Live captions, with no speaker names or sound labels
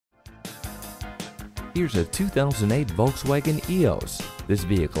Here's a 2008 Volkswagen Eos. This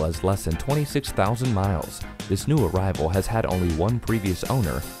vehicle has less than 26,000 miles. This new arrival has had only one previous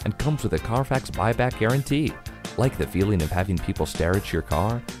owner and comes with a Carfax buyback guarantee. Like the feeling of having people stare at your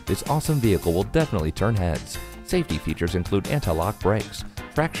car? This awesome vehicle will definitely turn heads. Safety features include anti-lock brakes,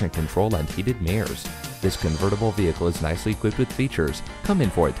 traction control, and heated mirrors. This convertible vehicle is nicely equipped with features. Come in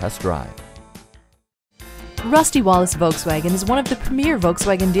for a test drive. Rusty Wallis Volkswagen is one of the premier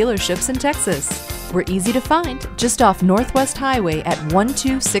Volkswagen dealerships in Texas. We're easy to find just off Northwest Highway at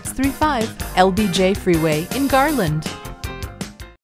 12635 LBJ Freeway in Garland.